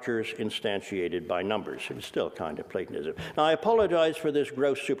structures instantiated by numbers. It's still kind of Platonism. Now, I apologize for this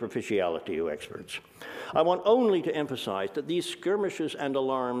gross superficiality, you experts. I want only to emphasize that these skirmishes and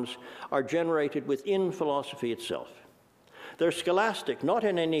alarms are generated within philosophy itself. They're scholastic, not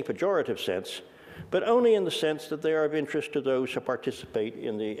in any pejorative sense, but only in the sense that they are of interest to those who participate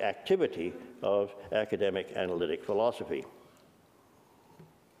in the activity of academic analytic philosophy.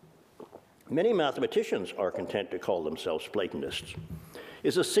 Many mathematicians are content to call themselves Platonists.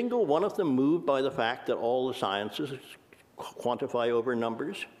 Is a single one of them moved by the fact that all the sciences quantify over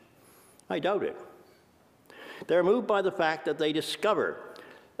numbers? I doubt it. They're moved by the fact that they discover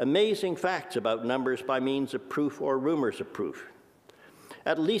amazing facts about numbers by means of proof or rumors of proof.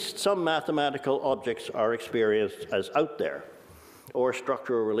 At least some mathematical objects are experienced as out there, or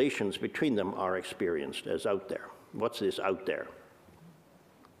structural relations between them are experienced as out there. What's this out there?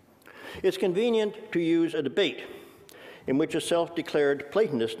 It's convenient to use a debate in which a self-declared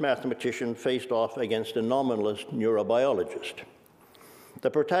Platonist mathematician faced off against a nominalist neurobiologist. The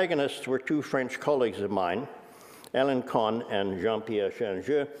protagonists were two French colleagues of mine, Alain Connes and Jean-Pierre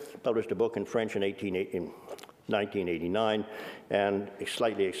Changeux, published a book in French in 1989 and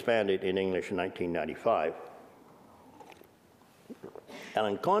slightly expanded in English in 1995.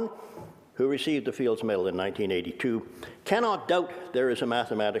 Alain Connes, who received the Fields Medal in 1982, cannot doubt there is a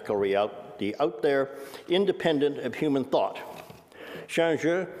mathematical reality out there independent of human thought.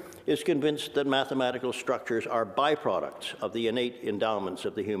 Changeux is convinced that mathematical structures are byproducts of the innate endowments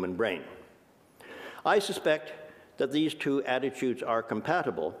of the human brain. I suspect that these two attitudes are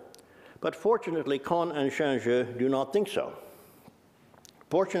compatible, but fortunately, Connes and Changeux do not think so.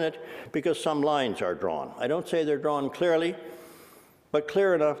 Fortunate because some lines are drawn. I don't say they're drawn clearly, but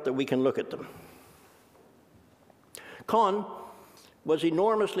clear enough that we can look at them. Connes was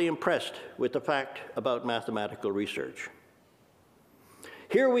enormously impressed with the fact about mathematical research.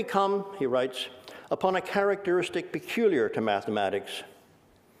 Here we come, he writes, upon a characteristic peculiar to mathematics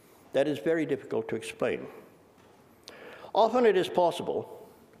that is very difficult to explain. Often it is possible,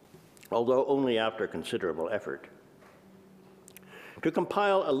 although only after considerable effort, to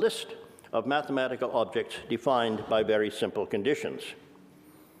compile a list of mathematical objects defined by very simple conditions.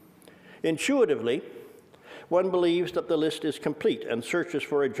 Intuitively, one believes that the list is complete and searches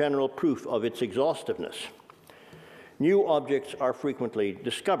for a general proof of its exhaustiveness. New objects are frequently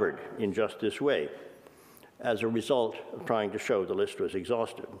discovered in just this way, as a result of trying to show the list was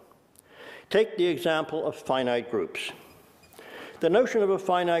exhaustive. Take the example of finite groups. The notion of a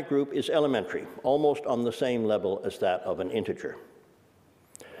finite group is elementary, almost on the same level as that of an integer.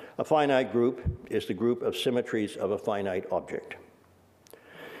 A finite group is the group of symmetries of a finite object.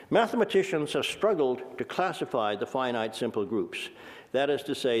 Mathematicians have struggled to classify the finite simple groups. That is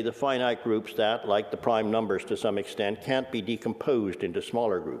to say, the finite groups that, like the prime numbers to some extent, can't be decomposed into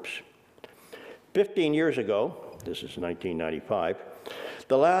smaller groups. 15 years ago, this is 1995,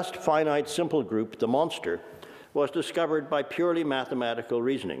 the last finite simple group, the monster, was discovered by purely mathematical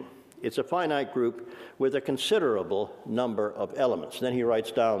reasoning. It's a finite group with a considerable number of elements. Then he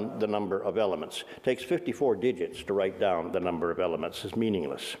writes down the number of elements. It takes 54 digits to write down the number of elements. It's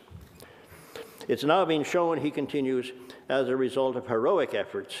meaningless. It's now been shown, he continues, as a result of heroic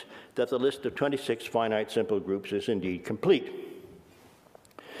efforts, that the list of 26 finite simple groups is indeed complete.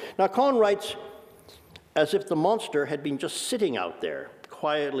 Now, Connes writes as if the monster had been just sitting out there,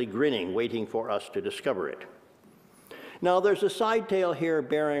 quietly grinning, waiting for us to discover it. Now, there's a side tale here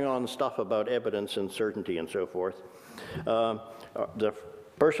bearing on stuff about evidence and certainty and so forth. The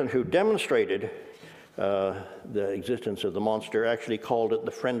person who demonstrated the existence of the monster, actually called it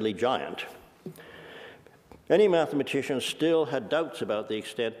the friendly giant. Many mathematicians still had doubts about the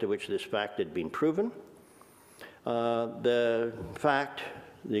extent to which this fact had been proven. The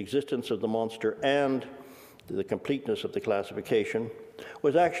existence of the monster and the completeness of the classification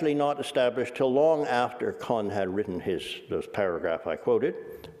was actually not established till long after Kohn had written those paragraph I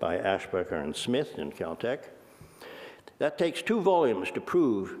quoted by Ashbacher and Smith in Caltech. That takes 2 volumes to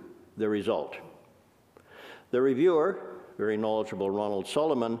prove the result. The reviewer, very knowledgeable Ronald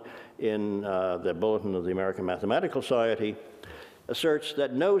Solomon, in the Bulletin of the American Mathematical Society, asserts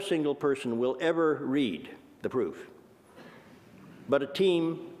that no single person will ever read the proof, but a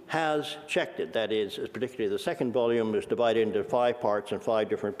team has checked it. That is, particularly the second volume is divided into 5 parts, and 5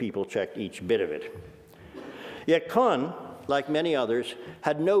 different people checked each bit of it. Yet Kohn, like many others,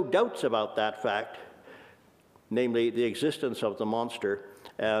 had no doubts about that fact, namely the existence of the monster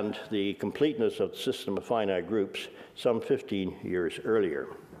and the completeness of the system of finite groups some 15 years earlier.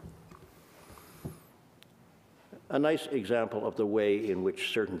 A nice example of the way in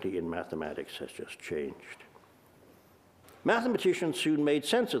which certainty in mathematics has just changed. Mathematicians soon made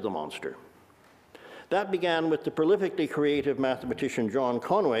sense of the monster. That began with the prolifically creative mathematician John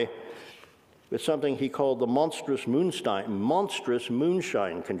Conway with something he called the monstrous moonshine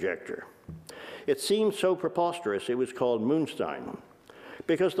conjecture. It seemed so preposterous it was called moonshine,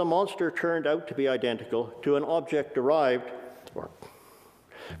 because the monster turned out to be identical to an object derived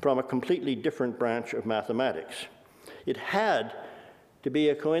from a completely different branch of mathematics. It had to be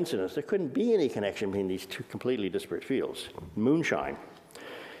a coincidence. There couldn't be any connection between these 2 completely disparate fields, moonshine,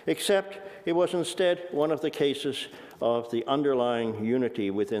 except it was instead one of the cases of the underlying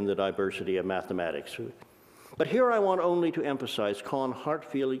unity within the diversity of mathematics. But here I want only to emphasize Kohn's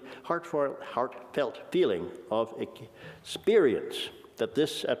heartfelt feeling of experience that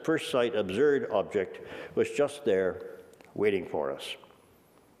this, at first sight, absurd object was just there waiting for us.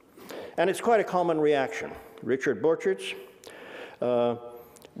 And it's quite a common reaction. Richard Borcherds,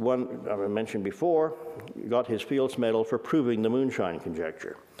 one I mentioned before, got his Fields Medal for proving the moonshine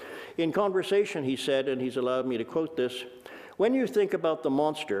conjecture. In conversation, he said, and he's allowed me to quote this, "When you think about the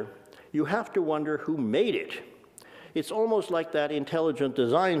monster, you have to wonder who made it. It's almost like that intelligent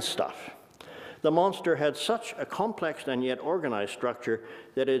design stuff. The monster had such a complex and yet organized structure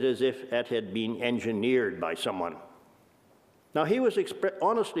that it is as if it had been engineered by someone." Now, he was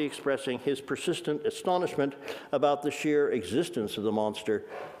honestly expressing his persistent astonishment about the sheer existence of the monster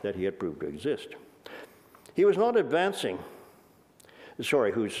that he had proved to exist. He was not advancing,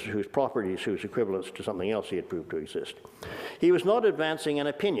 whose properties, whose equivalence to something else he had proved to exist. He was not advancing an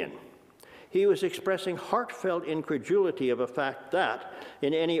opinion. He was expressing heartfelt incredulity of a fact that,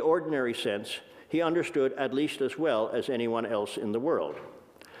 in any ordinary sense, he understood at least as well as anyone else in the world.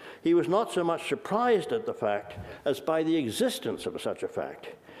 He was not so much surprised at the fact as by the existence of such a fact.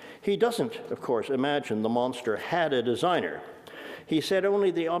 He doesn't, of course, imagine the monster had a designer. He said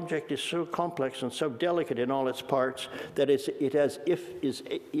only the object is so complex and so delicate in all its parts that it is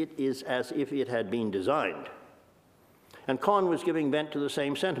as if it had been designed. And Kohn was giving vent to the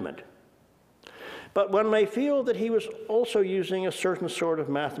same sentiment. But one may feel that he was also using a certain sort of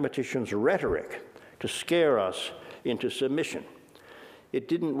mathematician's rhetoric to scare us into submission. It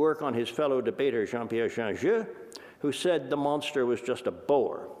didn't work on his fellow debater Jean-Pierre Changeux, who said the monster was just a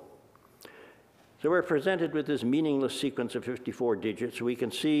bore. So we're presented with this meaningless sequence of 54 digits. We can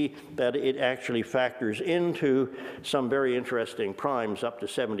see that it actually factors into some very interesting primes up to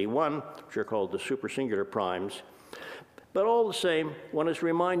 71, which are called the supersingular primes. But all the same, one is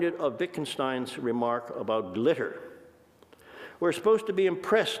reminded of Wittgenstein's remark about glitter. We're supposed to be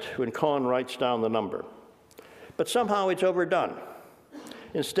impressed when Kohn writes down the number, but somehow it's overdone.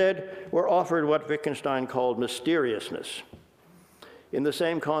 Instead, we're offered what Wittgenstein called mysteriousness. In the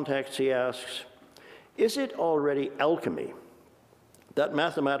same context, he asks, is it already alchemy that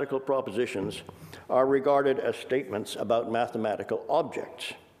mathematical propositions are regarded as statements about mathematical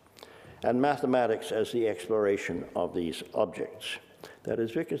objects, and mathematics as the exploration of these objects? That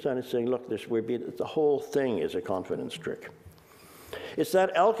is, Wittgenstein is saying, look, the whole thing is a confidence trick. It's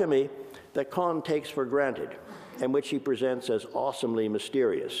that alchemy that Kohn takes for granted, and which he presents as awesomely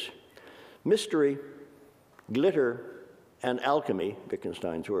mysterious. Mystery, glitter, and alchemy,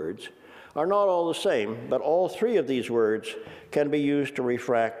 Wittgenstein's words, are not all the same, but all 3 of these words can be used to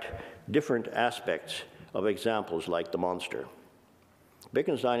refract different aspects of examples like the monster.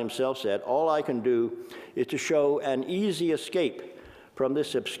 Wittgenstein himself said, all I can do is to show an easy escape from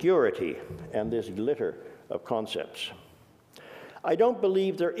this obscurity and this glitter of concepts. I don't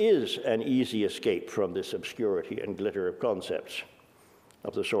believe there is an easy escape from this obscurity and glitter of concepts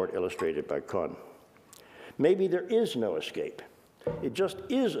of the sort illustrated by Kohn. Maybe there is no escape. It just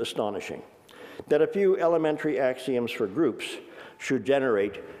is astonishing that a few elementary axioms for groups should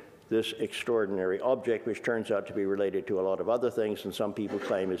generate this extraordinary object, which turns out to be related to a lot of other things, and some people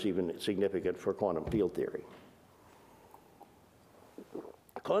claim is even significant for quantum field theory.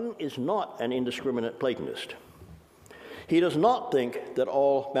 Kuhn is not an indiscriminate Platonist. He does not think that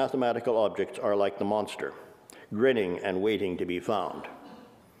all mathematical objects are like the monster, grinning and waiting to be found.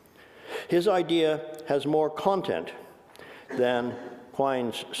 His idea has more content than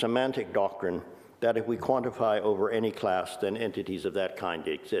Quine's semantic doctrine that if we quantify over any class, then entities of that kind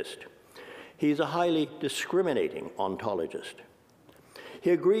exist. He's a highly discriminating ontologist.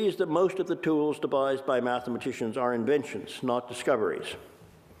 He agrees that most of the tools devised by mathematicians are inventions, not discoveries.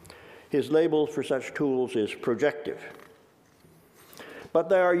 His label for such tools is projective. But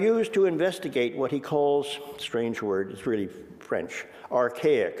they are used to investigate what he calls, strange word, it's really French,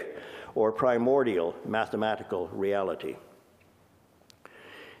 archaic or primordial mathematical reality.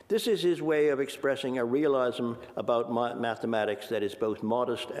 This is his way of expressing a realism about mathematics that is both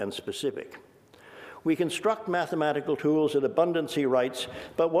modest and specific. We construct mathematical tools at abundance, he writes,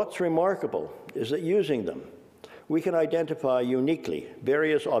 but what's remarkable is that using them, we can identify uniquely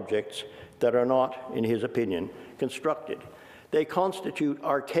various objects that are not, in his opinion, constructed. They constitute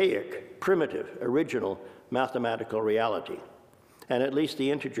archaic, primitive, original mathematical reality. And at least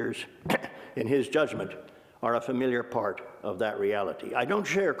the integers, in his judgment, are a familiar part of that reality. I don't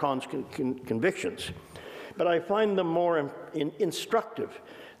share Kuhn's convictions, but I find them more instructive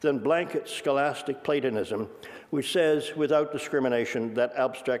than blanket scholastic Platonism, which says without discrimination that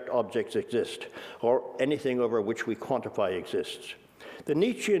abstract objects exist, or anything over which we quantify exists. The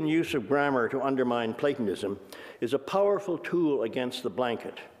Nietzschean use of grammar to undermine Platonism is a powerful tool against the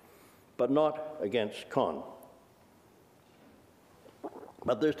blanket, but not against Kuhn.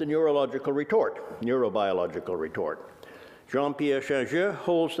 But there's the neurobiological retort. Jean-Pierre Changeux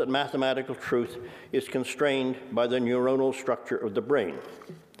holds that mathematical truth is constrained by the neuronal structure of the brain.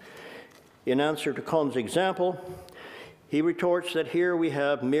 In answer to Kuhn's example, he retorts that here we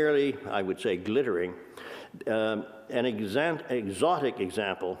have merely, I would say glittering, an exotic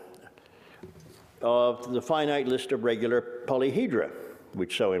example of the finite list of regular polyhedra,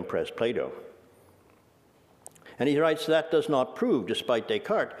 which so impressed Plato. And he writes, that does not prove, despite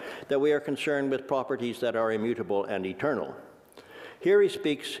Descartes, that we are concerned with properties that are immutable and eternal. Here he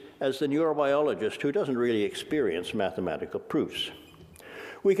speaks as the neurobiologist who doesn't really experience mathematical proofs.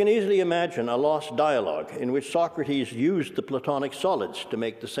 We can easily imagine a lost dialogue in which Socrates used the Platonic solids to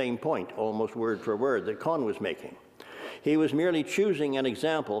make the same point, almost word for word, that Kuhn was making. He was merely choosing an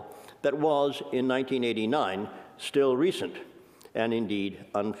example that was, in 1989, still recent, and indeed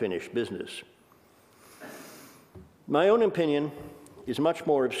unfinished business. My own opinion is much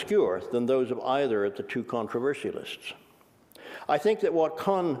more obscure than those of either of the two controversialists. I think that what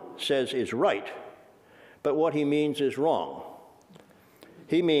Kuhn says is right, but what he means is wrong.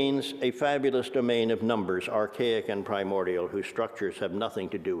 He means a fabulous domain of numbers, archaic and primordial, whose structures have nothing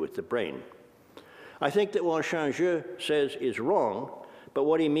to do with the brain. I think that what Changeux says is wrong, but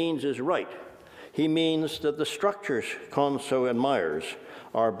what he means is right. He means that the structures Kuhn so admires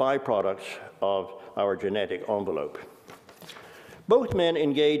are byproducts of our genetic envelope. Both men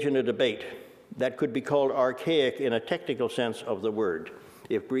engage in a debate that could be called archaic in a technical sense of the word,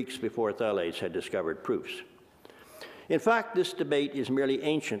 if Greeks before Thales had discovered proofs. In fact, this debate is merely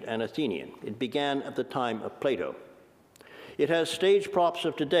ancient and Athenian. It began at the time of Plato. It has stage props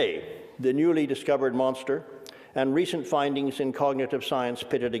of today, the newly discovered monster, and recent findings in cognitive science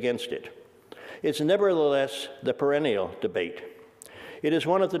pitted against it. It's nevertheless the perennial debate. It is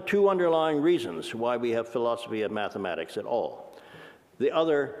one of the two underlying reasons why we have philosophy of mathematics at all. The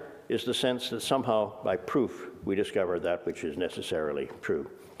other is the sense that somehow, by proof, we discover that which is necessarily true.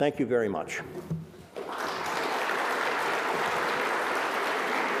 Thank you very much.